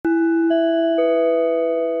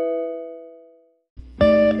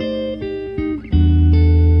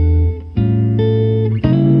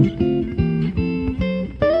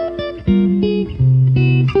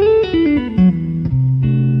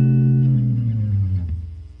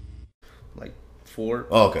4.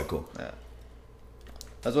 Oh, okay, cool. Yeah.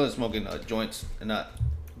 That's why they're smoking joints and not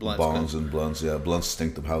blunts. Bongs and blunts, yeah. Blunts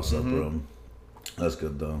stink the house up, bro. That's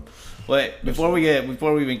good though. Wait, before we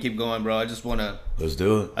even keep going, bro, Let's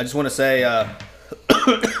do it. I just wanna say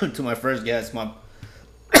to my first guest, my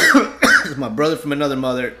my brother from another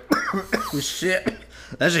mother. Shit.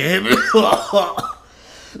 That shit hit me.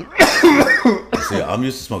 See, I'm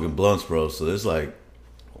used to smoking blunts, bro, so there's like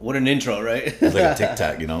What an intro, right? it's like a tic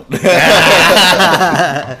tac, you know?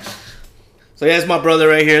 So yeah, it's my brother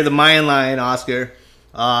right here, the Mayan Lion, Oscar.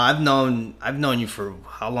 I've known you for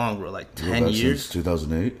how long, bro? Like 10 years? Since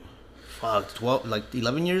 2008. Fuck, 12, like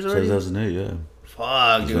 11 years already? 2008, yeah.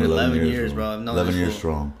 Fuck, dude, 11 years, bro. bro. I've known 11 this years fool.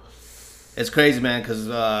 strong. It's crazy, man, because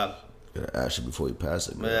Gotta ask you before you pass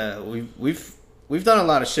it, bro. yeah, we've done a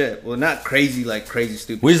lot of shit. Well, not crazy, like crazy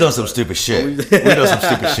stupid. We've shit, done some stupid shit. We've done some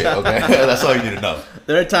stupid shit, okay? That's all you need to know.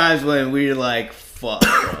 There are times when we're like, fuck,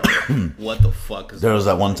 bro. What the fuck is There was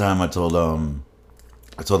that one time I told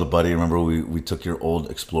a buddy, remember we took your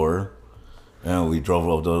old Explorer and we drove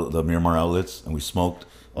over the Miramar outlets and we smoked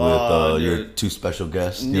with your 2 special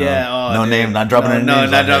guests. You know? No dude. name, not dropping any names. No,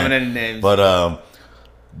 not on dropping here. any names. But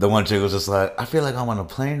the one chick was just like, I feel like I'm on a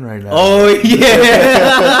plane right now. Oh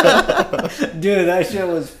yeah, dude, that shit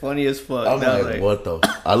was funny as fuck. I'm like, what the?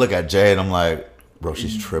 I look at Jay and I'm like, bro,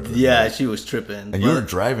 she's tripping. Yeah, bro. she was tripping. And you were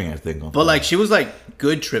driving, I think. But like, she was like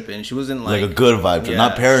good tripping. She wasn't like a good vibe, yeah,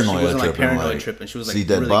 not paranoid. She wasn't like tripping, paranoid tripping. She was like see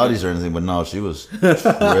dead really bodies good. or anything, but no, she was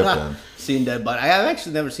tripping. Seeing dead bodies. I have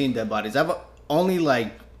actually never seen dead bodies. I've only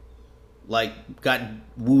like got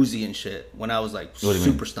woozy and shit when I was like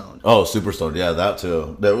super stoned. Oh, super stoned. Yeah, that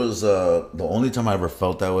too. There was the only time I ever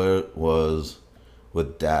felt that way was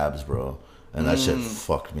with dabs, bro, and that shit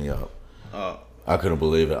fucked me up. Oh. I couldn't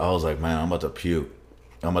believe it. I was like, man, I'm about to puke.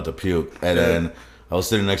 And then I was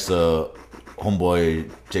sitting next to homeboy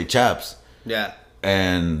Jay Chaps. Yeah.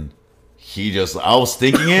 And he just, I was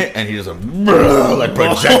thinking it, and he just like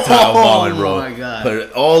projectile vomit, bro. Oh my god! Put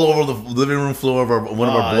it all over the living room floor of one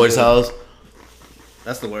of our boys' house.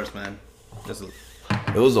 That's the worst, man.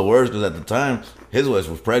 It was the worst because at the time his wife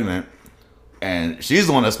was pregnant, and she's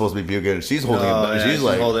the one that's supposed to be puking. She's holding it back. Yeah, she's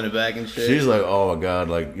like holding it back and shit. She's like, oh my god,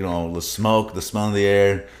 like, you know, the smoke, the smell in the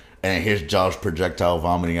air, and here's Josh projectile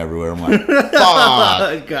vomiting everywhere. I'm like,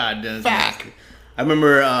 fuck. God, dude. Fuck. I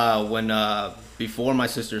remember when before my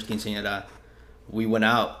sister's quinceañera, we went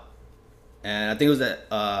out, and I think it was at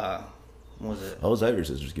what was it? I was at your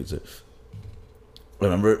sister's quinceañera.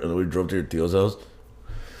 Remember, and we drove to your tio's house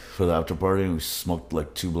for the after party, and we smoked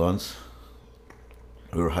like 2 blunts.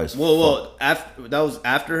 We were high as fuck. Well, after that was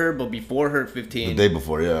after her, but before her 15. The day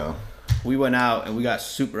before, yeah. We went out and we got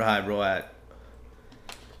super high, bro, at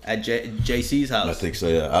JC's house. I think so,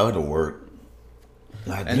 yeah. I had to work.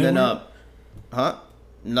 And then huh?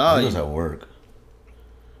 No, I was at work.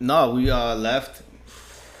 No, we left.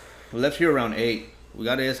 We left here around 8. We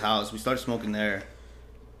got to his house. We started smoking there,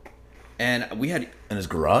 and we had in his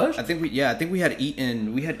garage. I think we had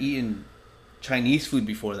eaten Chinese food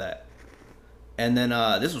before that, and then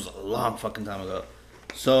this was a long fucking time ago.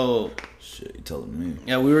 So shit, you telling me?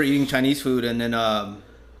 Yeah, we were eating Chinese food, and then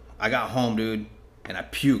I got home, dude, and I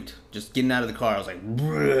puked just getting out of the car. I was like,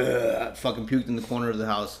 I fucking puked in the corner of the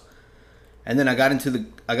house, and then I got into the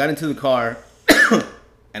car,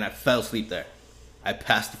 and I fell asleep there. I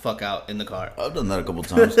passed the fuck out in the car. I've done that a couple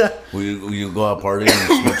times. we go out partying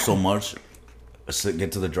and smoke so much. I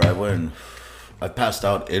get to the driveway and I passed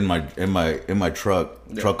out in my truck.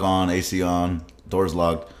 Yeah. Truck on, AC on, doors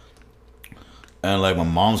locked. And like my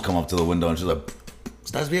mom's come up to the window and she's like,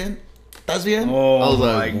 "Estás bien? Estás bien?" Oh, I was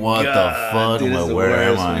like, "What the fuck? Dude, I'm like, where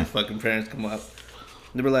am I?" When fucking parents come up.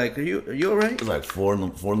 They were like, "Are you alright?" It was like 4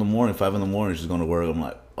 in the morning, 5 in the morning. She's going to work. I'm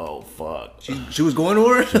like, oh fuck. She was going to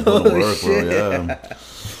work. She's going to work, bro. Yeah.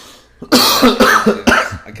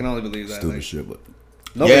 I can only believe that. Stupid shit, but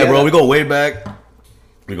no, yeah, bro. We go way back.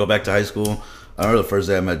 We go back to high school. I remember the first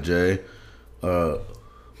day I met Jay.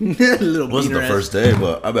 It wasn't the first day,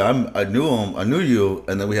 but I knew him. I knew you,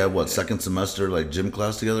 and then we had second semester like gym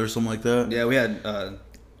class together or something like that. Yeah, we had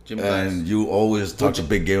gym class. And you always talked a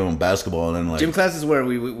big game on basketball, and then like gym class is where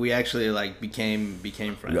we actually like became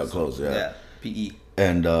friends. We got close, yeah. Yeah, PE.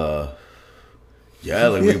 And yeah,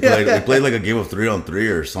 like we played like a game of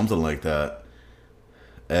 3-on-3 or something like that.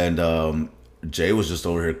 And Jay was just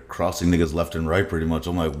over here crossing niggas left and right, pretty much.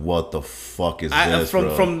 I'm like, what the fuck is this,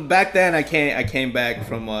 bro? From back then, I came back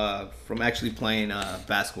from actually playing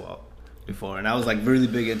basketball before, and I was like really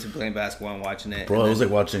big into playing basketball and watching it. Bro, it was like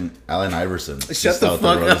watching Allen Iverson. Shut the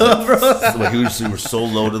fuck up, bro. Like you were so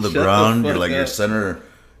low to the ground. You're like your center.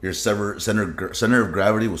 your center of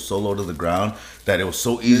gravity was so low to the ground that it was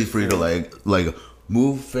so easy for you to like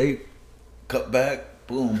move, fake, cut back,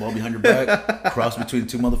 boom, ball behind your back, cross between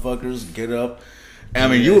two motherfuckers, get up. I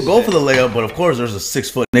mean, you would go for the layup, but of course, there's a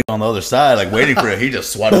 6-foot nigga on the other side, like waiting for it. He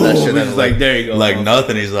just swatted that shit at like, there you go, like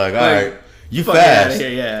nothing. He's like, all right, you fast,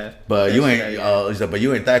 yeah, but you ain't. He's like, but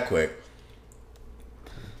you ain't that quick.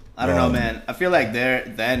 I don't know, man. I feel like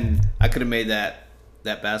then I could have made that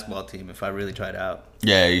basketball team if I really tried out.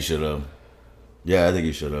 Yeah, you should have. Yeah, I think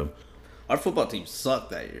you should have. Our football team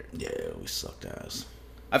sucked that year. Yeah, we sucked ass.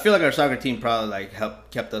 I feel like our soccer team probably like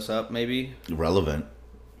kept us up, maybe. Relevant.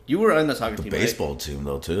 You were on the soccer team, baseball right? team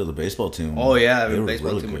though too. The baseball team. Oh yeah, the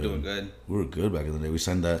baseball team were doing good. We were good back in the day. We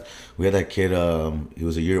signed that. We had that kid. He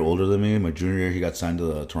was a year older than me. My junior year, he got signed to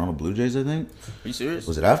the Toronto Blue Jays. I think. Are you serious?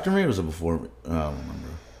 Was it after me or was it before me? I don't remember.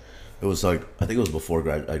 It was like I think it was before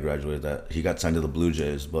I graduated. That he got signed to the Blue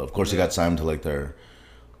Jays, but of course he got signed to like their,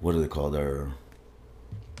 what do they call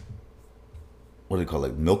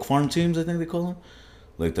like milk farm teams? I think they call them,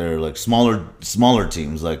 like they're like smaller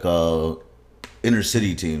teams, like inner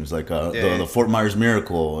city teams, like the Fort Myers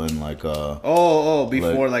Miracle and like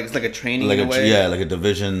before like it's like a training like in a way. like a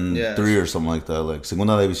Division 3 or something like that, like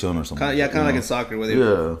Segunda División or something. Kind of like in soccer where they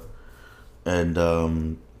and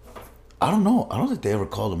I don't know. I don't think they ever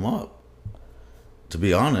called him up, to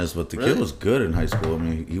be honest. But the kid was good in high school. I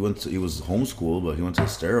mean, he was homeschooled, but he went to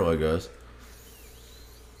Estero, I guess.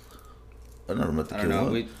 I never met the kid.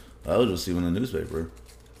 I was just seeing in the newspaper.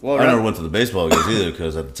 Well, I never went to the baseball games either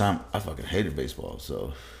because at the time I fucking hated baseball.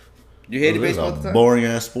 So you hated baseball at the time? Boring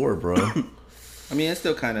ass sport, bro. I mean, it's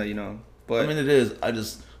still kind of but I mean, it is.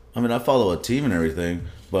 I follow a team and everything,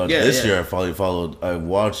 but this year I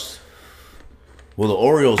watched. Well, the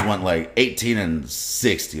Orioles went like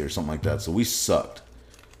 18-60 or something like that, so we sucked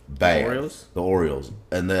bad. The Orioles,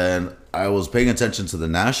 and then I was paying attention to the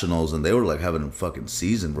Nationals, and they were like having a fucking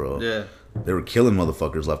season, bro. Yeah, they were killing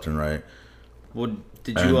motherfuckers left and right. Well,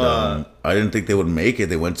 did you? I didn't think they would make it.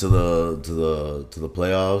 They went to the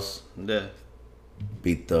playoffs. Yeah,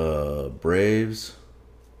 beat the Braves.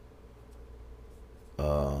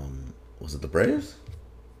 Was it the Braves?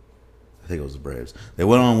 I think it was the Braves. They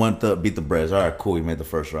beat the Braves. All right, cool. We made the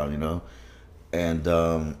first round, and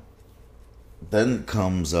then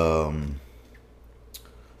comes the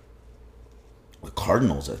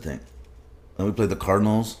Cardinals. I think. Then we played the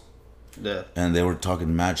Cardinals. Yeah. And they were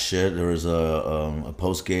talking mad shit. There was a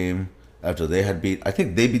post game after they had beat. I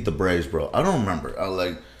think they beat the Braves, bro. I don't remember.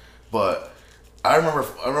 But I remember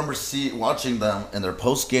watching them in their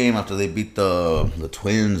post game after they beat the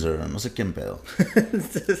Twins or no sé quién pedo.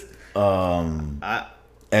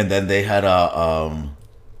 And then they had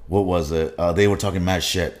what was it? They were talking mad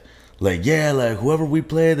shit. Like, yeah, like whoever we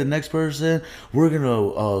play, the next person, we're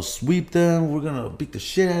gonna sweep them. We're gonna beat the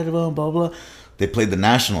shit out of them. Blah blah. They played the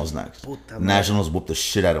Nationals next. Nationals whooped the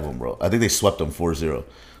shit out of them, bro. I think they swept them 4-0.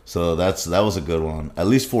 So that was a good one. At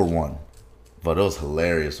least 4-1. But it was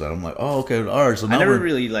hilarious. So I'm like, oh, okay, all right. So now I never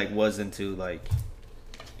really was into like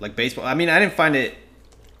baseball. I mean, I didn't find it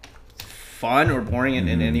fun or boring in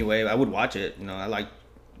any way. I would watch it. I like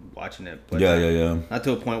watching it. But yeah. Not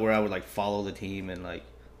to a point where I would follow the team and like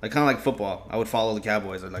kind of like football. I would follow the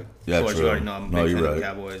Cowboys. Of course, you already know I'm a big fan of the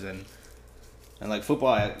Cowboys and like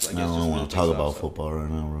football. I don't want to talk about football right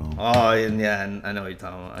now, bro. Oh yeah, I know what you're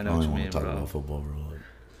talking about. I know what you mean, bro. Talk about football, bro.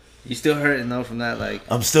 You still hurting though from that?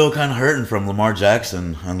 I'm still kind of hurting from Lamar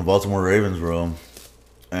Jackson and the Baltimore Ravens, bro.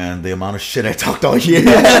 And the amount of shit I talked all year.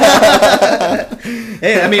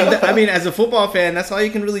 Hey, I mean, as a football fan, that's all you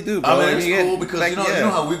can really do, bro. I mean, it's cool because you know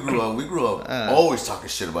how we grew up. We grew up always talking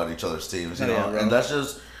shit about each other's teams, you know, and that's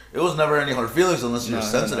just. It was never any hard feelings unless you're a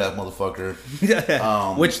sensitive motherfucker.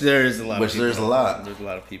 Which there's a lot. There's a lot. There's a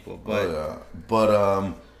lot of people,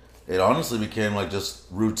 but it honestly became just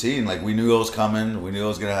routine. Like we knew it was coming. We knew it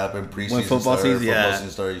was gonna happen. Preseason when football season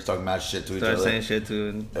started. You talking mad shit to each other. Saying shit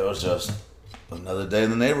to. It was just another day in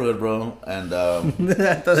the neighborhood, bro. And so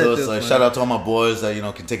it's like shout out to all my boys that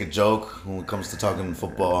can take a joke when it comes to talking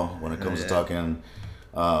football. When it comes to talking.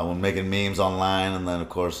 When making memes online, and then of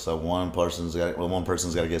course one person's got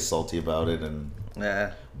to get salty about it and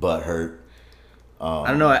butt hurt. I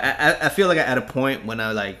don't know. I feel like at a point when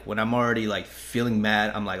I'm already feeling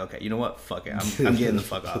mad, I'm like, okay, you know what? Fuck it. I'm getting the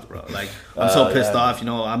fuck off, bro. I'm so pissed off.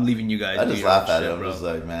 I'm leaving you guys. I just laugh at it. I'm just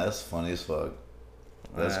like, man, that's funny as fuck.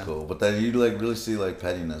 That's cool. But then you really see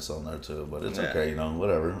pettiness on there too. But it's okay,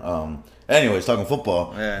 whatever. Anyways, talking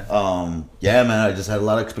football. Yeah, man. I just had a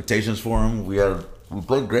lot of expectations for him. We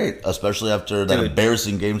played great, especially after that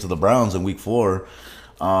embarrassing game to the Browns in Week 4.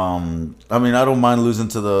 I mean, I don't mind losing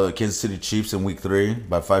to the Kansas City Chiefs in Week 3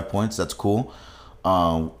 by 5 points. That's cool.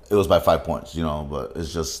 It was by 5 points, you know, but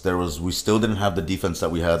it's just we still didn't have the defense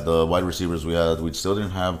that we had, the wide receivers we had. We still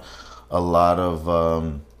didn't have a lot of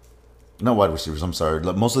not wide receivers. I'm sorry,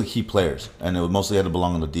 mostly key players, and it mostly had to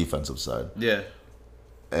belong on the defensive side. Yeah.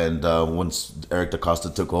 And once Eric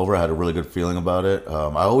DaCosta took over, I had a really good feeling about it.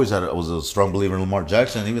 I was a strong believer in Lamar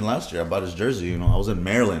Jackson. Even last year, I bought his jersey. You know, I was in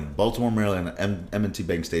Maryland, Baltimore, Maryland, M&T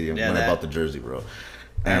Bank Stadium when I bought the jersey, bro.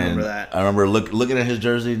 I remember that. I remember looking at his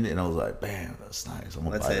jersey, and I was like, "Bam, that's nice. I'm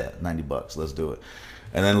gonna buy that. $90. Let's do it."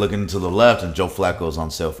 And then looking to the left, and Joe Flacco's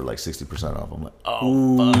on sale for like 60% off. I'm like,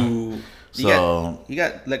 "Oh, fuck." So he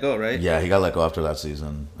got let go, right? Yeah, he got let go after that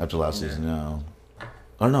season. After last season, yeah.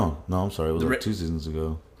 Oh no, I'm sorry. It was like 2 seasons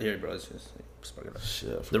ago. Yeah, bro, it's just spark it up.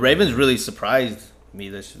 Shit, the Ravens really surprised me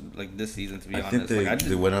this season. To be honest, I think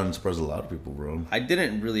they went out and surprised a lot of people, bro. I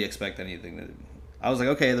didn't really expect anything. I was like,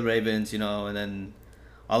 okay, the Ravens, you know, and then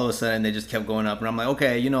all of a sudden they just kept going up, and I'm like,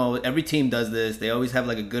 okay, you know, every team does this. They always have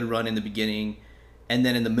like a good run in the beginning, and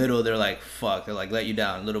then in the middle they're like, fuck, they're like let you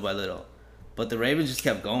down little by little. But the Ravens just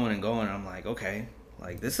kept going and going, and I'm like, okay,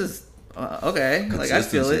 like this is okay, like I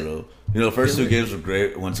feel it. Bro. You know, the first 2 games were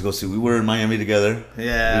great. We went to go see. We were in Miami together.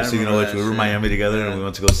 Yeah, we were in Miami together, and we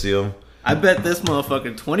went to go see them. I bet this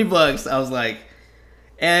motherfucker $20. I was like,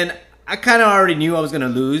 and I kind of already knew I was gonna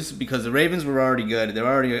lose because the Ravens were already good. They were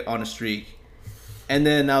already on a streak. And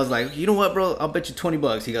then I was like, you know what, bro? I'll bet you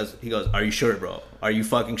 $20. He goes, are you sure, bro? Are you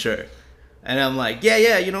fucking sure? And I'm like,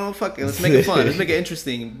 yeah, you know, fuck it. Let's make it fun. Let's make it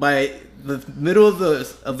interesting. By the middle of the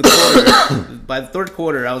quarter, by the third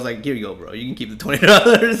quarter, I was like, here you go, bro. You can keep the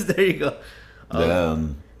 $20. There you go.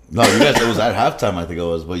 No, you guys. It was at halftime, I think it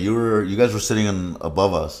was. But you guys were sitting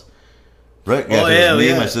above us, right? Yeah, it was me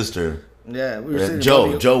and my sister. Yeah, we were sitting.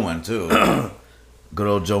 Joe went too. Good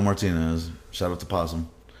old Joe Martinez. Shout out to Possum.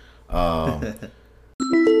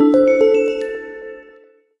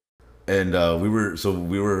 And we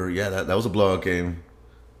were yeah, that was a blowout game.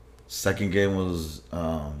 Second game was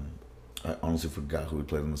I honestly forgot who we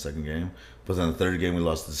played in the second game. But then the third game we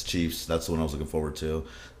lost to the Chiefs. That's the one I was looking forward to.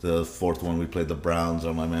 The fourth one we played the Browns.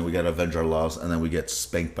 I'm like, man, we gotta avenge our loss, and then we get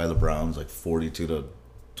spanked by the Browns like 42-20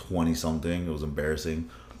 something. It was embarrassing.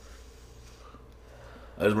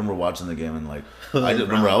 I just remember watching the game and like I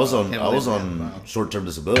was on short-term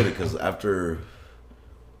disability because after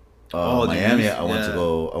Miami, I went to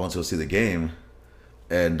go see the game,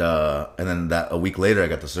 and then a week later I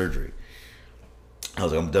got the surgery. I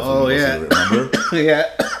was like, I'm definitely going to see it, remember? Yeah.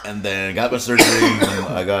 And then got my surgery. And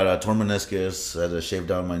I got a torn meniscus. I had to shave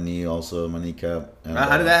down my knee, also my kneecap. And,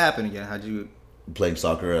 how did that happen again? How'd you playing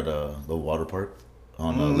soccer at the water park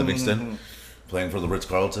on Livingston, playing for the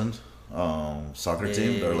Ritz-Carlton soccer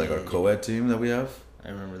team. They're like our co-ed team that we have. I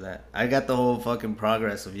remember that. I got the whole fucking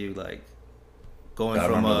progress of you like going I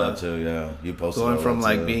from remember that too. Yeah, you posted going from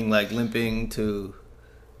like being like limping to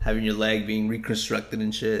having your leg being reconstructed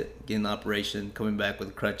and shit, getting the operation, coming back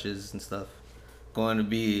with crutches and stuff, going to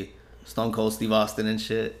be Stone Cold Steve Austin and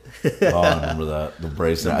shit. Oh, I remember that. The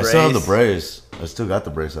brace. I still have the brace. I still got the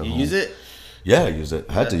brace at home. You use it? Yeah, I use it.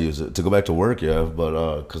 I had to use it to go back to work. Yeah,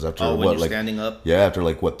 but because after when you're standing up. Yeah, after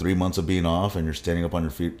 3 months of being off and you're standing up on your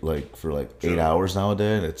feet for 8 hours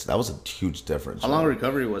nowadays, that was a huge difference. How long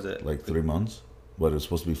recovery was it? 3 months. But it was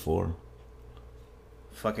supposed to be 4.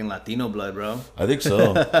 Fucking Latino blood, bro. I think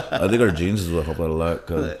so. I think our genes will help out a lot.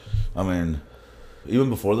 Cause I mean,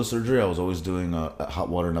 even before the surgery, I was always doing hot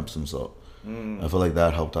water and Epsom salt. I feel like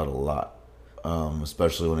that helped out a lot,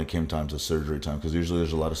 especially when it came time to surgery time. Because usually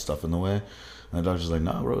there's a lot of stuff in the way. And the doctor's like,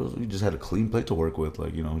 nah, bro, you just had a clean plate to work with.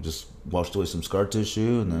 Just washed away some scar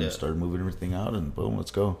tissue and then started moving everything out and boom,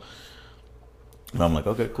 let's go. And I'm like,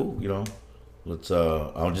 okay, cool, let's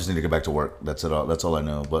I just need to get back to work. That's it all. That's all I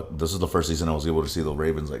know. But this is the first season I was able to see the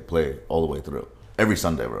Ravens play all the way through. Every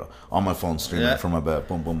Sunday, bro. On my phone streaming from my bed.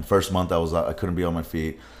 Boom, boom. First month I couldn't be on my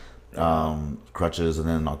feet. Crutches, and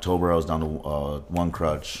then in October I was down to 1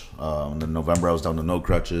 crutch. And then November I was down to no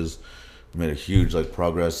crutches. Made a huge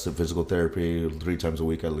progress in physical therapy 3 times a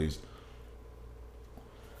week at least.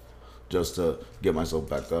 Just to get myself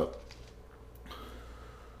back up.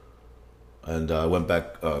 And I went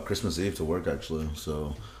back Christmas Eve to work, actually.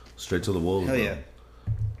 So, straight to the Wolves. Hell yeah.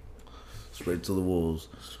 Straight to the Wolves.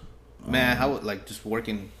 Man, how, just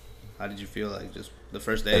working, how did you feel, just the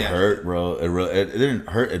first day? It hurt, bro. It didn't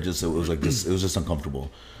hurt. It was like this. It was just uncomfortable.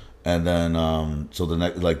 And then, so the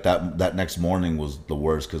next, that next morning was the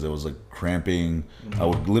worst because it was cramping. I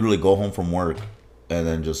would literally go home from work and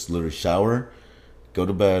then just literally shower, go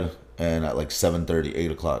to bed, and at 7:30,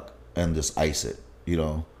 8 o'clock, and just ice it,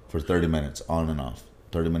 for 30 minutes on and off.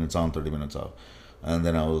 30 minutes on, 30 minutes off. And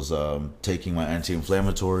then I was taking my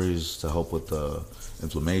anti-inflammatories to help with the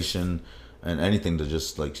inflammation. and anything to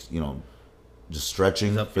just like just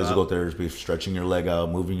stretching, physical therapy, stretching your leg out,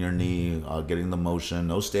 moving your knee, getting the motion.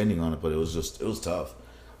 No standing on it, but it was tough.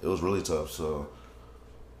 It was really tough. So,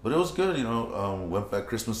 but it was good. Went back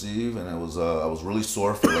Christmas Eve, and it was I was really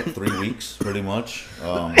sore for like 3 weeks, pretty much.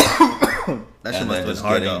 That shit and must then have just been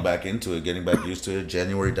hard, getting back into it, getting back used to it.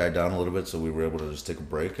 January died down a little bit, so we were able to just take a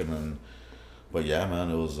break, and then. But yeah, man,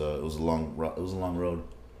 it was a long road.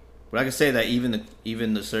 But I can say that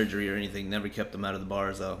even the surgery or anything never kept them out of the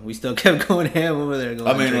bars though. We still kept going ham over there.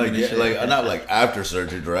 I mean, not like after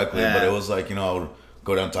surgery directly, but it was like I would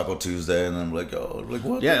go down Taco Tuesday, and then I'm like, oh, like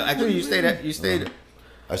what? Yeah, actually, you stayed.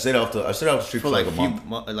 I stayed off the street for like a month,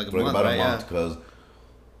 about a month, because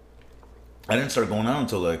I didn't start going out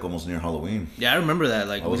until like almost near Halloween. Yeah, I remember that.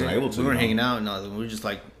 Like I wasn't able to. We weren't hanging out, and we were just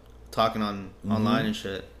like talking online and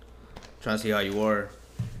shit, trying to see how you were.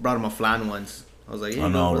 Brought him a flan once. I was like, I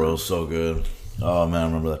know, bro, so good. Oh man, I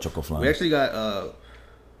remember that choco flan. We actually got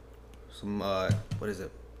some what is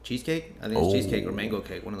it? Cheesecake? I think it's cheesecake or mango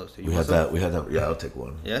cake. One of those two. We had that. Yeah, I'll take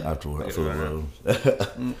one. Yeah. Afterward, after the road.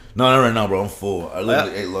 No, not right now, bro. I'm full. I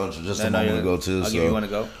literally ate lunch just a moment ago too. I'll give you one to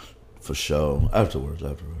go. For sure. Afterwards.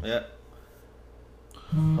 Yeah.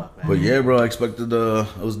 But yeah, bro, I expected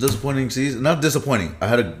it was a disappointing season. Not disappointing. I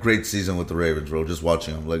had a great season with the Ravens, bro. Just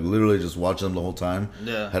watching them, like literally just watching them the whole time.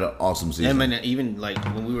 Yeah, had an awesome season. And man, even like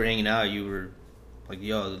when we were hanging out, you were like,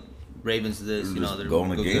 "Yo, Ravens, this, they're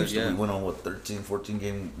going to games." Yeah. We went on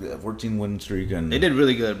 14 win streak, and they did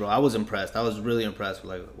really good, bro. I was impressed. I was really impressed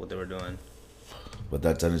with like what they were doing. But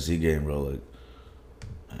that Tennessee game, bro, like,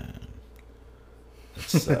 man,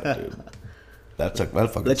 that's sad, dude. That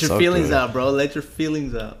fucking Let your sucked, feelings bro. out, bro. Let your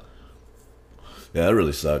feelings out. Yeah, that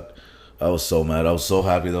really sucked. I was so mad. I was so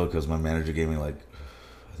happy though because my manager gave me like,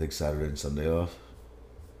 I think Saturday and Sunday off.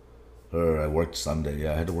 Or I worked Sunday.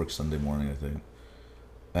 Yeah, I had to work Sunday morning, I think.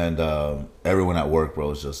 And everyone at work, bro,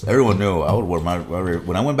 was just everyone knew I would wear my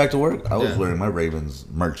when I went back to work. I was wearing my Ravens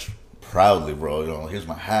merch proudly, bro. Here's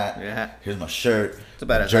my hat. Yeah. Here's my shirt. It's a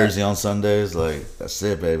badass jersey on Sundays. Like that's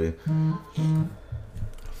it, baby.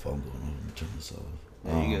 Phone going on. Turn this off.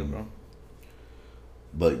 There you go, bro.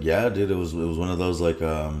 But yeah, dude, it was one of those like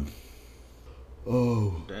damn.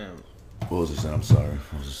 What was I saying? I'm sorry.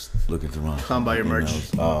 I was just looking through my talking about your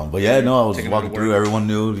merch. But yeah, no, I was walking through. Everyone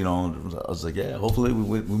knew, I was like, yeah, hopefully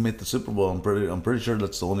we made the Super Bowl. I'm pretty sure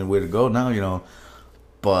that's the only way to go now,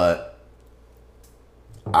 But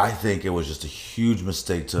I think it was just a huge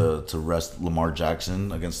mistake to rest Lamar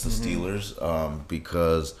Jackson against the Steelers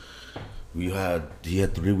because he had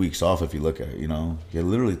 3 weeks off. If you look at it, he had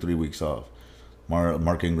literally 3 weeks off.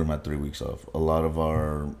 Mark Ingram had 3 weeks off. A lot of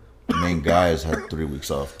our main guys had 3 weeks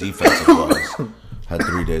off. Defensive guys had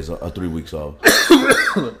 3 weeks off.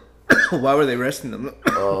 Why were they resting them?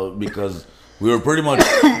 Because we were pretty much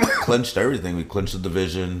clinched everything. We clinched the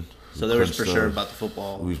division. So they were for sure about the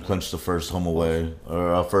football. We clinched the first home away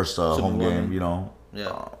or our first home game.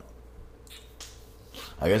 Yeah.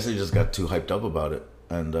 I guess they just got too hyped up about it,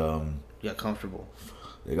 and yeah, comfortable.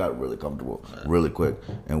 They got really comfortable really quick,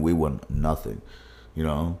 and we won nothing,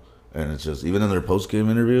 And it's just even in their post game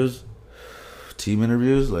interviews, team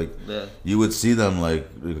interviews, like you would see them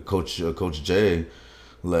like Coach Jay,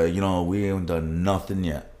 like we ain't done nothing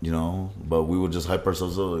yet, But we would just hype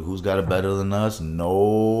ourselves up. Like, who's got it better than us?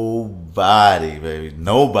 Nobody, baby,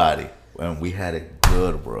 nobody. And we had it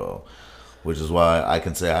good, bro. Which is why I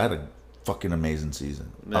can say I had a fucking amazing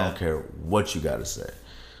season. Yeah. I don't care what you got to say.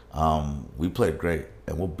 We played great,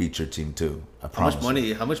 and we'll beat your team too. I promise.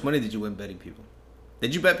 How much money did you win betting people?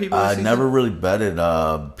 Did you bet people? I never really betted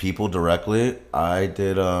people directly. I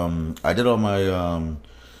did all my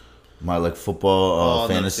my like football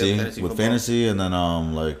fantasy with football. Fantasy, and then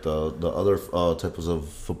like the other types of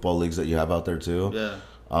football leagues that you have out there too. Yeah.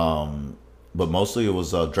 But mostly it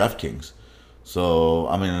was DraftKings. So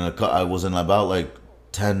I mean, I was in about like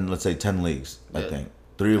 10 leagues. Yeah. I think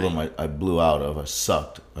 3 of them I blew out of. I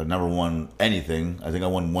sucked. I never won anything. I think I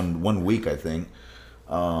won one week. I think.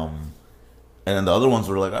 And then the other ones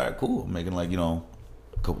were like, all right, cool, I'm making like a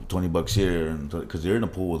couple $20 here, and because you're in a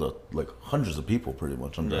pool with like hundreds of people pretty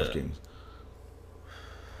much on DraftKings.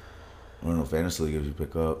 I don't know, fantasy league if you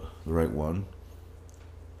pick up the right one.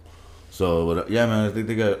 So, but yeah, man, I think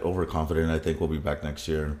they got overconfident. I think we'll be back next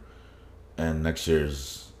year, and next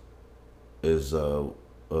year's is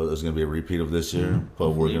gonna be a repeat of this year,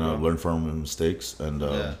 but we're gonna learn from our mistakes. And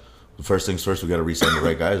first things first, we got to re-sign the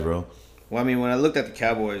right guys, bro. Well, I mean, when I looked at the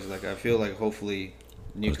Cowboys, like I feel like hopefully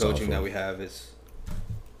new coaching that we have is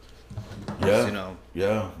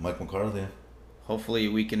Mike McCarthy. Hopefully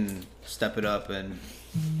we can step it up, and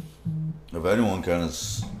if anyone can, I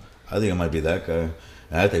think it might be that guy.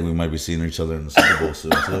 And I think we might be seeing each other in the Super Bowl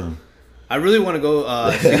soon too. I really want to go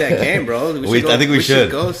see that game, bro. I think we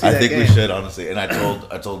should. Go see I that think we game. should, honestly. And I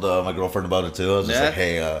told my girlfriend about it too. I was just like,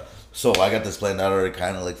 hey, so I got this planned out already,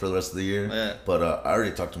 kind of like for the rest of the year. Yeah. But I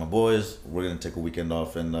already talked to my boys. We're gonna take a weekend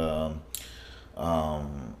off in November.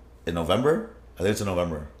 I think it's in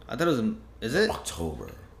November. I thought it was. Is it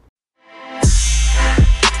October?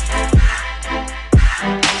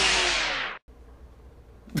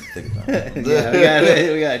 Yeah,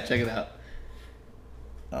 we gotta check it out.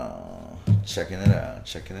 Checking it out.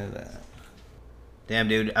 Damn,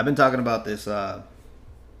 dude, I've been talking about this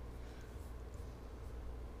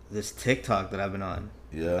this TikTok that I've been on.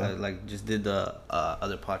 Yeah. I like just did the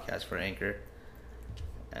other podcast for Anchor,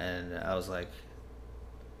 and I was like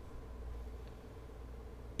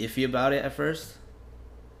iffy about it at first.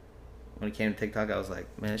 When it came to TikTok, I was like,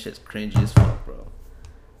 man, this shit's cringy as fuck, bro.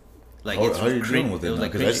 Like, how are you doing with it?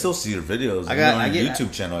 Because I still see your videos. I got on your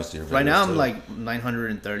YouTube channel. I see your videos. Right now, too. I'm like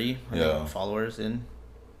 930 followers in,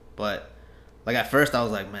 but like at first, I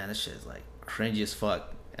was like, man, this shit is like cringy as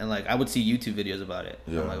fuck. And like I would see YouTube videos about it.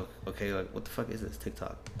 Yeah. I'm like, okay, like what the fuck is this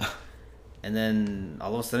TikTok? And then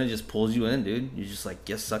all of a sudden, it just pulls you in, dude. You just like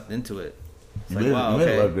get sucked into it. It's like, wow,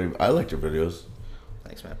 okay. I liked your videos.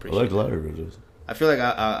 Thanks, man. I liked a lot of your videos. I feel like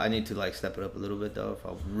I need to like step it up a little bit though if I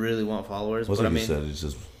really want followers. What's but like you said, it's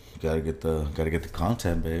just gotta get the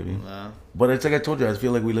content, baby. But it's like I told you, I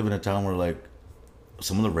feel like we live in a town where like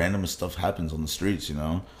some of the randomest stuff happens on the streets, you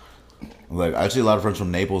know. Like I see a lot of friends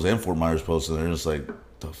from Naples and Fort Myers posting, and they're just like,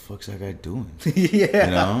 "The fuck's that guy doing?" Yeah,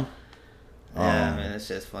 you know. Yeah, man, it's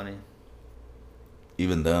just funny.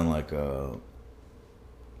 Even then, like, I don't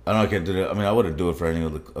know, I can't do that. I mean, I wouldn't do it for any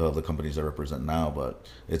of the companies I represent now, but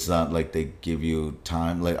it's not like they give you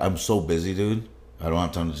time. Like, I'm so busy, dude. I don't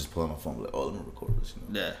have time to just pull out my phone and be like, oh, let me record this. You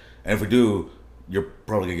know? Yeah. And if we do, you're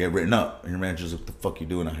probably gonna get written up, and your manager's like, "What the fuck you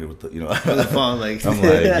doing out here with the, you know?" With the phone, like. I'm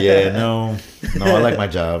like, yeah, no, I like my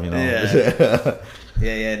job, you know.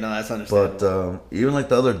 Yeah, no, that's understandable. But even like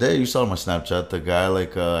the other day, you saw my Snapchat. The guy,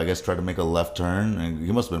 like, I guess, tried to make a left turn, and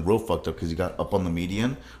he must have been real fucked up because he got up on the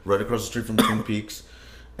median right across the street from Twin Peaks,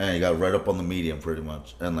 and he got right up on the median pretty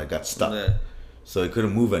much, and like got stuck. Yeah. So he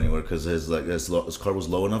couldn't move anywhere because his car was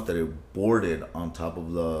low enough that it boarded on top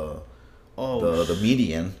of the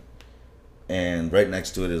median, and right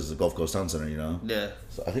next to it is the Gulf Coast Town Center. You know. Yeah.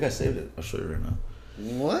 So I think I saved it. I'll show you right now.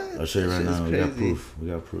 What? I'll show you right now. We got proof. We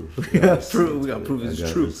got proof.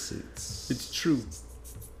 It's true. It's true.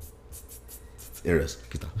 Here it is.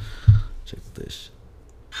 Check this.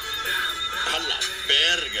 A la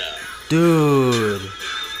verga. Dude.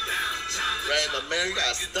 Random man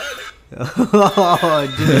got stuck.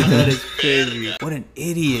 Oh, dude, that is crazy. What an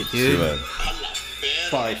idiot, dude.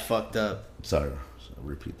 Probably fucked up. Sorry. I'll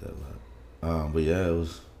repeat that a lot. But yeah, it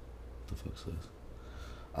was. What the fuck's this?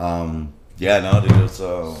 Yeah, no, dude, it's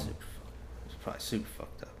probably super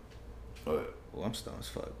fucked up. Oh, I'm stoned as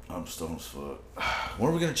fuck. When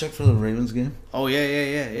are we gonna check for the Ravens game? Oh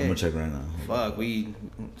yeah. I'm gonna check right now. Fuck, we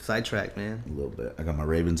sidetracked, man. A little bit. I got my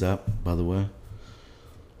Ravens app, by the way.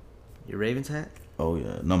 Your Ravens hat? Oh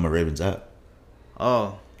yeah, no, my Ravens app.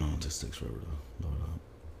 Oh. Oh, it just takes forever to load up.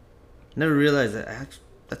 Never realized that.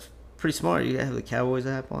 That's pretty smart. You have the Cowboys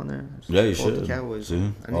app on there. Yeah, you should. The Cowboys.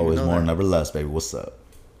 See? Always more, never less, baby. What's up?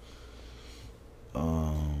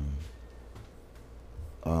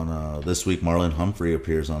 On this week, Marlon Humphrey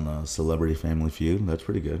appears on Celebrity Family Feud. That's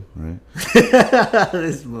pretty good, right?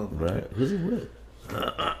 This movie. Right? Who's it with?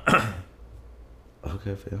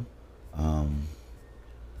 Okay, fam.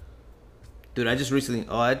 Dude, I just recently.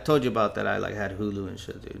 Oh, I told you about that. I like had Hulu and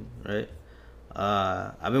shit, dude. Right?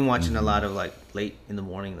 I've been watching a lot of like late in the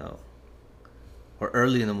morning though, or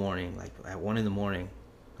early in the morning, like at 1 a.m.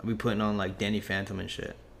 I'll be putting on like Danny Phantom and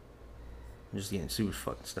shit. I'm just getting super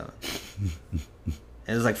fucking stoned.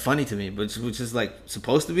 And it's like funny to me, but which is like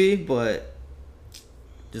supposed to be, but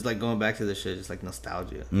just like going back to the shit, just like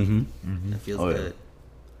nostalgia. It feels good.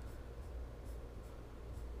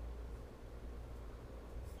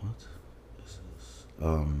 What is this?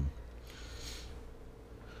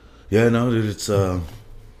 Yeah, no, dude, it's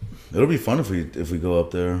it'll be fun if we go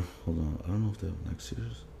up there. Hold on, I don't know if they have next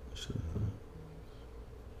year's. Should have. What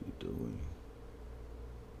are you doing?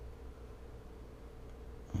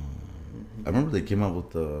 I remember they came out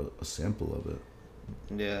with a sample of it.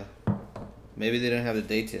 Yeah, maybe they didn't have the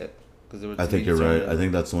dates yet because there was. I think you're right. I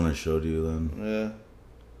think that's the one I showed you then. Yeah.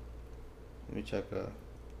 Let me check. But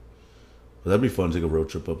that'd be fun to take a road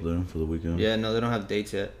trip up there for the weekend. Yeah, no, they don't have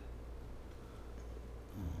dates yet.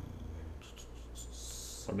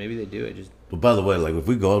 Or maybe they do it just. But by the way, like if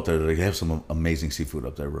we go up there, they have some amazing seafood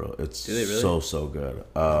up there, bro. It's Do they really? so good.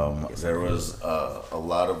 There was a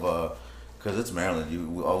lot of because it's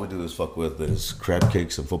Maryland. All we do is fuck with is crab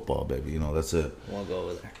cakes and football, baby. You know, that's it. Won't go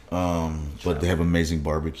over there. But they have amazing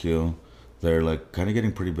barbecue. They're like kind of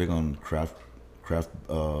getting pretty big on craft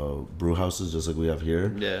brew houses, just like we have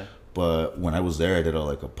here. Yeah. But when I was there, I did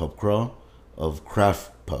a pub crawl of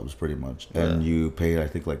craft pubs, pretty much, and you paid I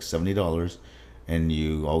think like $70, and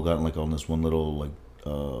you all got like on this one little like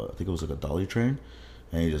I think it was like a dolly train,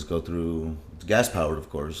 and you just go through. It's gas powered, of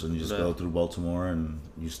course, and you just go through Baltimore, and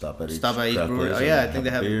you stop at each brewery. place Oh and yeah, I think they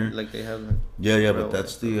have beer. like they have. Yeah, but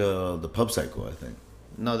that's the pub cycle, I think.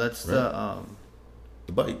 No, that's Right.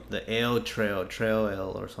 The bike. the ale trail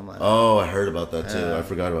ale or something like that. Oh, I heard about that too. Yeah. I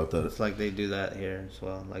forgot about that. It's like they do that here as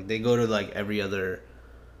well. Like they go to like every other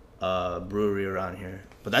brewery around here.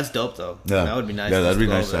 But that's dope though. Yeah, That would be nice. Yeah, that'd just be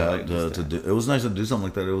go nice to over have there, like, to just do. It was nice to do something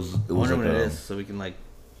like that. It was. I wonder like when it is, so we can like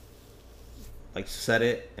set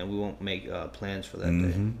it, and we won't make plans for that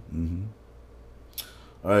day.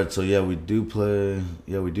 All right, so yeah, we do play.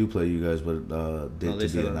 Yeah, we do play you guys, but date they to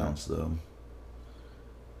said be it now. announced though.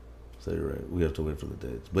 So you're right. We have to wait for the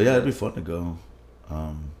dates. But yeah, it'd be fun to go.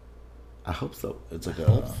 I hope so. It's like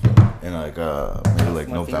in like maybe like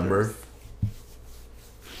My November. fingers.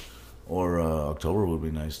 Or October would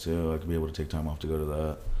be nice too. I could be able to take time off to go to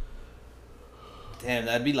that. Damn,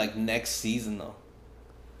 that'd be like next season though.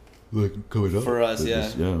 Like coming up For us,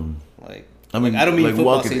 yeah. Yeah. Like I mean, I don't mean like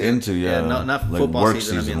football walking season. into not like football work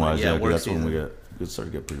season. I mean, wise. like, Yeah, work that's when season. we start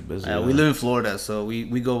to get pretty busy. We live in Florida, so we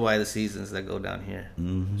go by the seasons that go down here.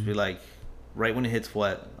 It's be like right when it hits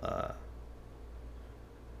what?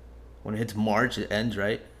 When it hits March, it ends,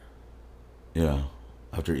 right? Yeah,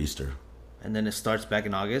 after Easter. And then it starts back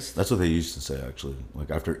in August. That's what they used to say, actually. Like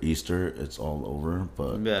after Easter, it's all over.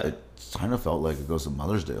 But Yeah. it kind of felt like it goes to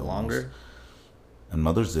Mother's Day almost. Longer. And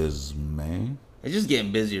Mother's Day is May. It's just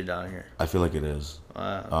getting busier down here. I feel like it is.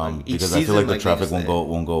 Like each Because I feel season, like the they traffic just-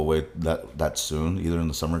 won't go away that soon, either in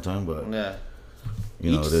the summertime. But Yeah.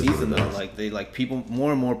 you know, Each it is what season it though, is. like they like people,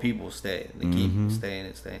 more and more people stay. They keep staying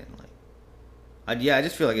and staying. Like, I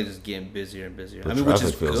just feel like it's just getting busier and busier. The I mean, which is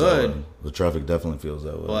traffic feels that good, way. The traffic definitely feels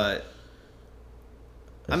that way. but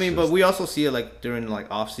I It's mean, but just- we also see it like during like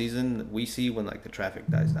off season. We see when like the traffic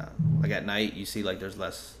dies down. Like at night, you see like there's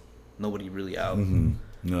nobody really out.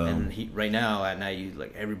 no. And right now at night, you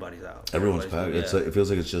like everybody's out. Everyone's Everybody's- packed. It's yeah. like, it feels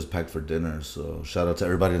like it's just packed for dinner. So shout out to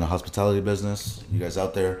everybody in the hospitality business. You guys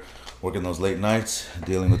out there working those late nights,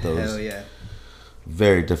 dealing with those Hell yeah,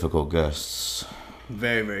 very difficult guests.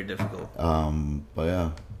 very very difficult. But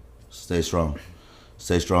yeah, stay strong,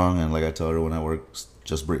 and like I tell everyone at work,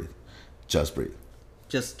 just breathe, just breathe.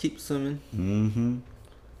 Just keep swimming. Mm-hmm.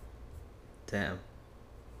 Damn.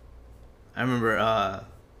 I remember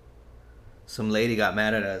some lady got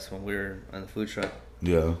mad at us when we were on the food truck.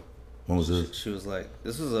 Yeah. When was this? She was like,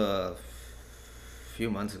 this was a few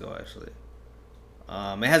months ago actually.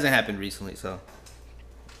 It hasn't happened recently, so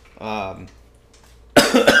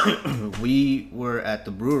we were at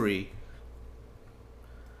the brewery,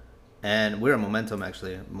 and we're at Momentum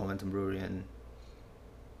Brewery, and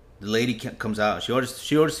the lady comes out. She orders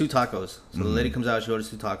 2 tacos. So the lady comes out. She orders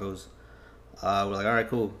 2 tacos. We're like, all right,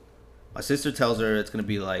 cool. My sister tells her it's gonna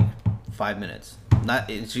be like 5 minutes.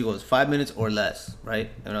 And she goes 5 minutes or less, right?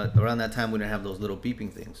 And around that time, we didn't have those little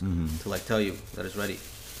beeping things to like tell you that it's ready.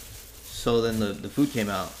 So then the food came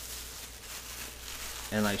out,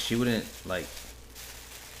 and like she wouldn't like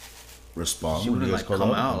Respond. she when wouldn't you guys like called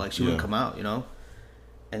come out? out. Like she wouldn't come out, you know.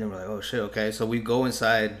 And then we're like, oh shit, okay. So we go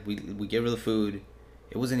inside. We give her the food.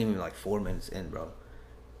 It wasn't even like 4 minutes in, bro.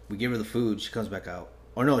 We give her the food. She comes back out.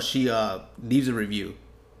 Or no, she leaves a review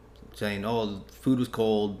saying, oh, the food was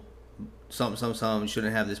cold. Something.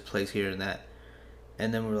 Shouldn't have this place here and that.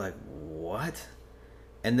 And then we're like, what?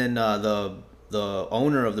 And then the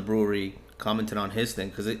owner of the brewery commented on his thing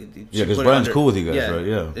because because Brian's cool with you guys, right?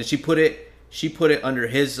 Yeah. And she put it under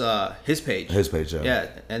his page. His page, yeah. Yeah,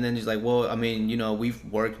 and then he's like, well, I mean, you know, we've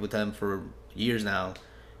worked with them for years now,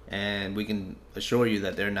 and we can assure you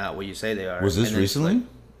that they're not what you say they are. Was this And then it's recently? like-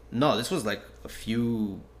 no, this was like a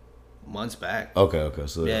few months back. Okay.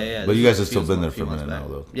 So Yeah. But this you guys was have still been there a few for a minute months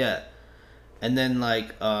now, back. though. Yeah, and then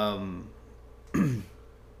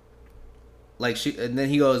like she, and then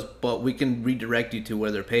he goes, but we can redirect you to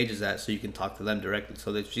where their page is at, so you can talk to them directly.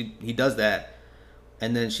 So that he does that,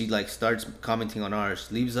 and then she like starts commenting on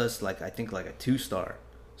ours, leaves us like I think like a 2-star,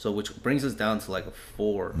 so which brings us down to like a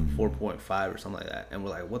 4.5 or something like that, and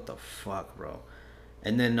we're like, what the fuck, bro?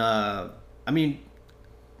 And then I mean,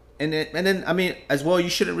 and then I mean, as well, you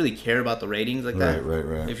shouldn't really care about the ratings like that.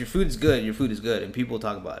 Right. If your food is good, your food is good, and people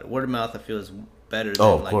talk about it. Word of mouth, I feel, is better.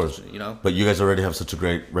 Oh, Than, of like, course. just, you know. But you guys already have such a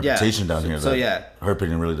great reputation down here. So that yeah, her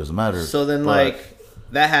opinion really doesn't matter. So then, But- like,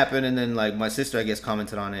 that happened, and then, like, my sister, I guess,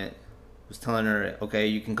 commented on it. Was telling her, okay,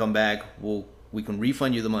 you can come back. We can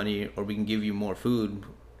refund you the money, or we can give you more food,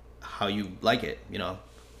 how you like it. You know.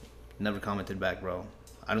 Never commented back, bro.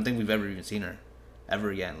 I don't think we've ever even seen her, ever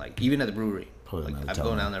again. Like, even at the brewery. Probably Like, not I've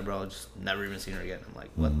telling gone her. down there, bro. Just never even seen her again. I'm like,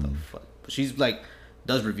 what the fuck? But she's like,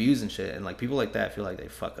 does reviews and shit, and like people like that, I feel like they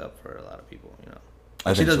fuck up for a lot of people. You know.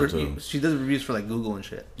 I She think does so, too. She does reviews for like Google and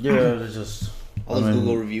shit. Yeah, it's just All those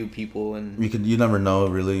Google review people and You never know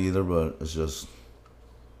really either, but it's just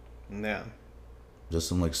yeah,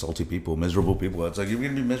 some like salty people, miserable people. It's like, if you're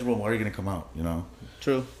gonna be miserable, why are you gonna come out? You know.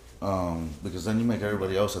 true. Because then you make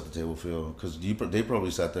everybody else at the table feel, because they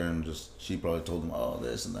probably sat there and she probably told them, oh,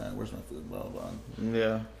 this and that, where's my food, blah blah blah.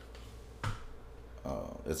 Yeah,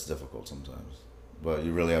 It's difficult sometimes, but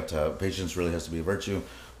you really have to have patience. Really has to be a virtue.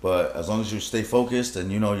 But as long as you stay focused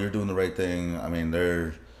and you know you're doing the right thing, I mean,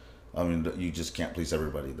 you just can't please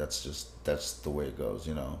everybody. That's the way it goes,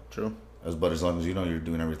 you know. true. But as long as you know you're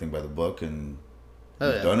doing everything by the book and Oh,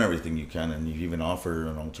 you've yeah. done everything you can, and you've even offered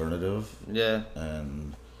an alternative, Yeah,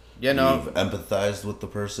 and yeah, no, you've empathized with the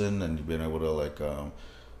person, and you've been able to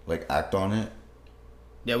like act on it.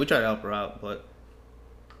 yeah. We tried to help her out, but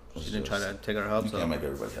she It's didn't try just- to take our help. You So can't make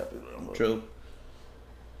everybody happy. But true.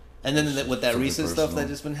 And then with that Something recent stuff personal. that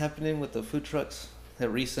just been happening with the food trucks,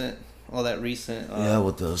 all that recent. Yeah,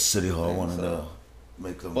 with the city hall thing, wanting so- to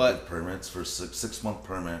make them But- get permits for 6 month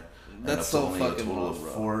permit. And That's so only fucking a total wrong, of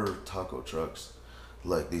bro. 4 taco trucks.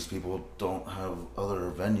 Like, these people don't have other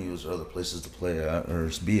venues or other places to play at or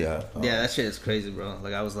be at. Yeah, that shit is crazy, bro.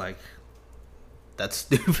 Like, I was like, that's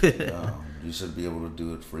stupid. You should be able to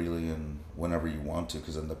do it freely and whenever you want to,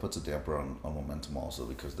 because then that puts a damper on momentum also,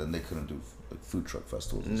 because then they couldn't do like food truck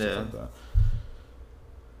festivals and Yeah. stuff like that.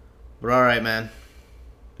 But all right, man.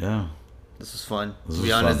 Yeah. This was fun. This To be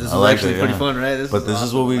was honest, fun. this I was like actually it, pretty yeah. fun, right? This is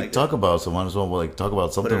awesome. what we I liked talk about, so might as well like talk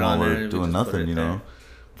about something it on while there, we're we doing just put nothing, it you there. know.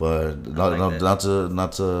 But like that.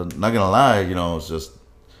 not gonna lie, you know, it's just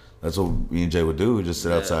that's what me and Jay would do. We just sit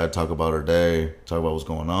Yeah. outside, talk about our day, talk about what's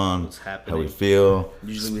going on, What's happening. how we feel,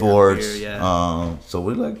 Usually we have sports. beer, yeah. So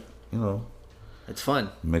we like, you know, It's fun.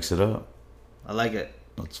 mix it up. I like it.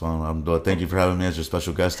 That's fun. Thank you for having me as your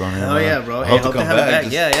special guest on here. Hell yeah, bro. I Hey, hope hope to to come have it back.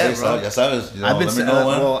 back. Yeah, Just- bro. Yes, I was. You know, I've been let me know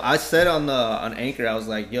when. well. I said on Anchor, I was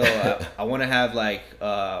like, yo, I want to have like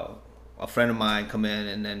a friend of mine come in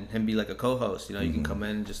and then him be like a co-host. You know, you can come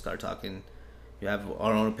in and just start talking. You have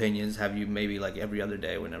our own opinions. Have you maybe like every other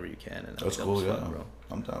day whenever you can. And That's that cool, was yeah. fun, bro.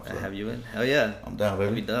 I'm down for I it. have you in. Hell yeah. I'm down,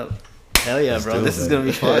 That'd be baby. dope. Hell yeah, Let's bro. do it, This is baby. gonna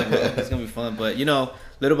be fun, bro. It's gonna be fun. But you know,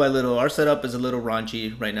 little by little, our setup is a little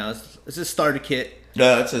raunchy right now. It's a starter kit.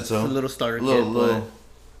 Yeah, that's it. So It's a little starter little, kit. little, but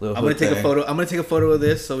little I'm gonna hood take a thing. photo. I'm gonna take a photo of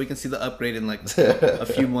this so we can see the upgrade in like a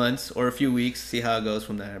few months or a few weeks. See how it goes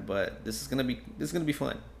from there. But this is gonna be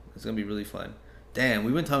fun. It's gonna be really fun. Damn,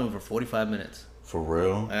 we've been talking for 45 minutes. For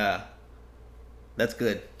real. Yeah, that's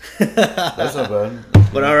good. That's not bad.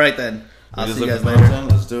 But all right then. I'll We just see you looking guys for later.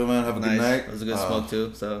 content. Let's do it, man. Have a good Nice. night. It was a good smoke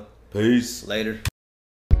too. So Peace. later.